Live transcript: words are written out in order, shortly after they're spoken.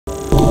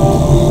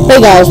Hey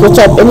guys, what's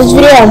up? In this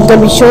video, I'm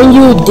going to be showing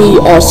you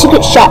the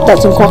secret shop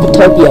that's in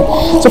Krokotopia.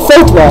 So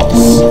first of all,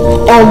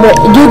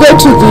 you go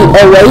to the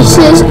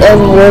Oasis,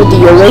 and where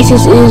the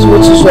Oasis is,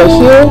 which is right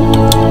here,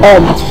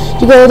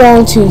 you go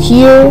down to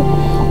here,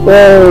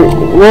 where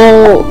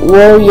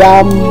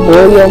William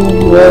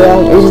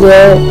is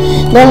there.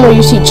 Then where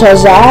you see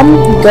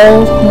Chazam,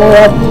 go more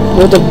up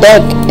where the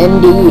deck and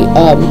the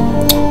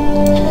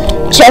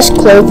chest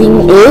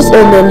clothing is,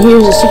 and then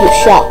here's the secret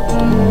shop.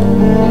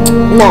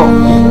 Now,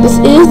 this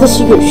is the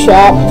secret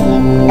shop,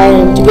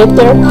 and to get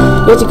there,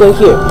 you have to go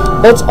here.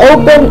 It's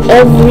open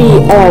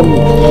every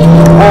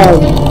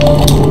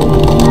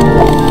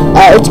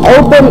it's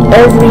open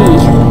every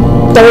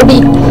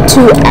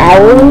 32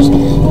 hours,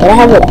 and I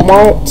have it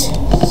marked.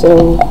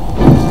 So,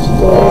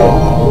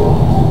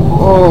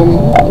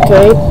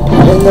 okay,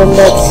 and then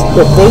that's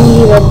the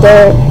thingy right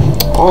there.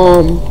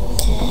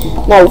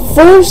 Now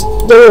first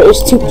there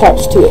is two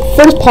parts to it.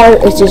 First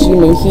part is just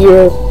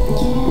here,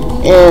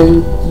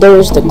 and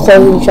there's the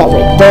clothing shop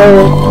right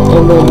there,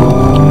 and then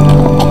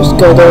just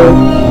go there,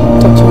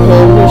 talk to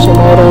him, here's some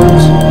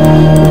items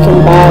you can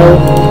buy,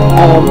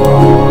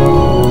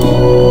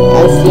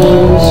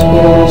 themes,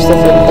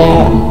 stuff like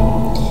that.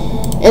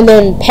 And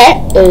then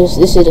pet this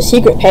is a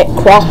secret pet,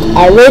 Croc.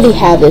 I already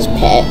have this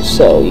pet,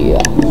 so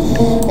yeah.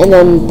 And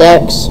then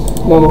decks,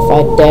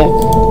 mummified deck,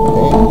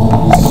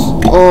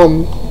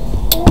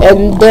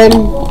 and then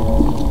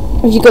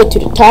if you go to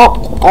the top,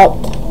 up,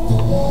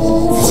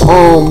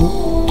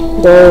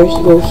 there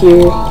you go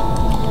here,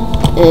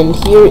 and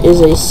here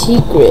is a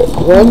secret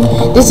one.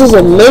 This is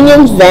a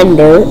minions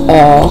vendor,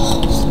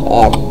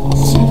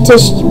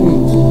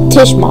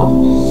 Tishma,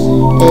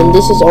 and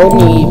this is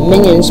only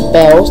minion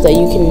spells that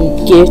you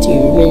can give to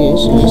your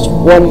minions. Just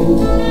one.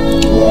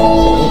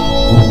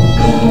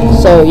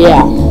 So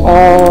yeah,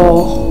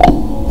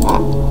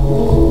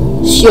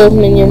 shield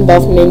minion,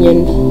 buff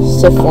minion,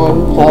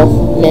 Siphon,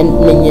 health,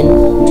 minion,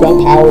 draw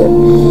power.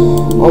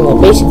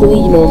 Basically,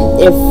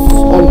 if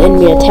an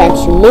enemy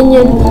attacks your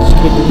minion, you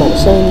give you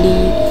minus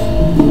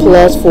 70,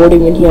 plus 40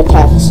 when he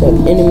attacks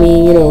an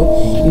enemy. You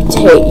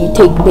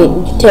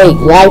take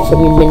life from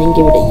your minion,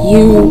 give it to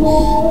you.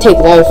 Take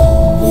life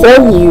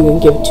from you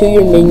and give it to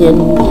your minion,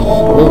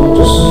 and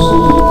just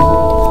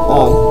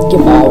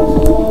give out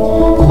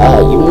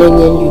your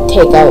minion. You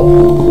take out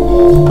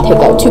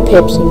 2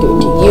 pips and give it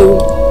to you.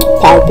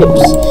 Power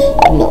pips.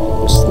 No,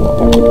 it's not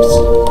power pips.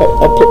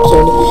 Pips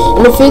only.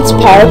 And if it's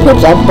power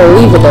pips, I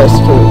believe it does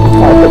kill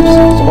power pips.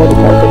 It's only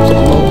power pips at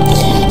the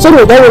moment. So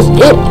anyway, that was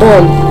it.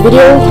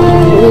 Video.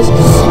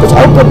 It's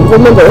open.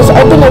 Remember, it's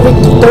open every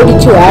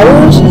 32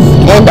 hours,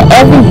 and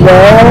every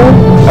realm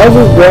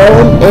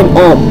in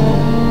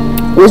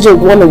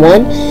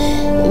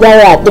Wizard101,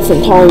 they're at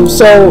different times.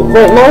 So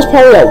right now it's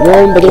probably at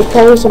 1, but there's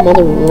probably some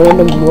other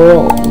random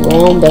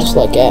realm that's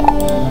like at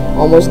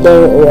almost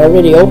there or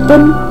already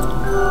open.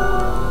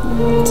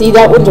 See,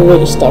 that one's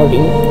already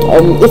starting.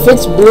 If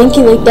it's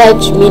blinking like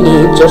that,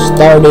 meaning it just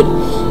started,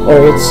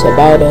 or it's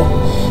about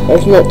or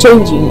it's not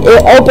changing.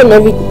 It opened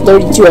every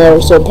 32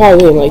 hours, so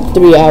probably in like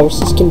 3 hours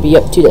this can be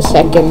up to the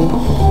second,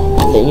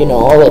 and then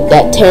all at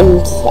that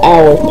 10th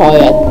hour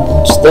probably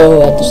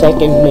still at the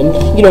second, and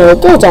it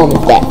goes on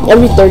like that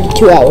every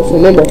 32 hours.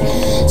 Remember.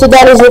 So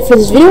that is it for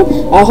this video.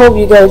 I hope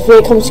you guys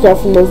really come subscribe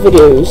for more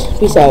videos.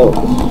 Peace out.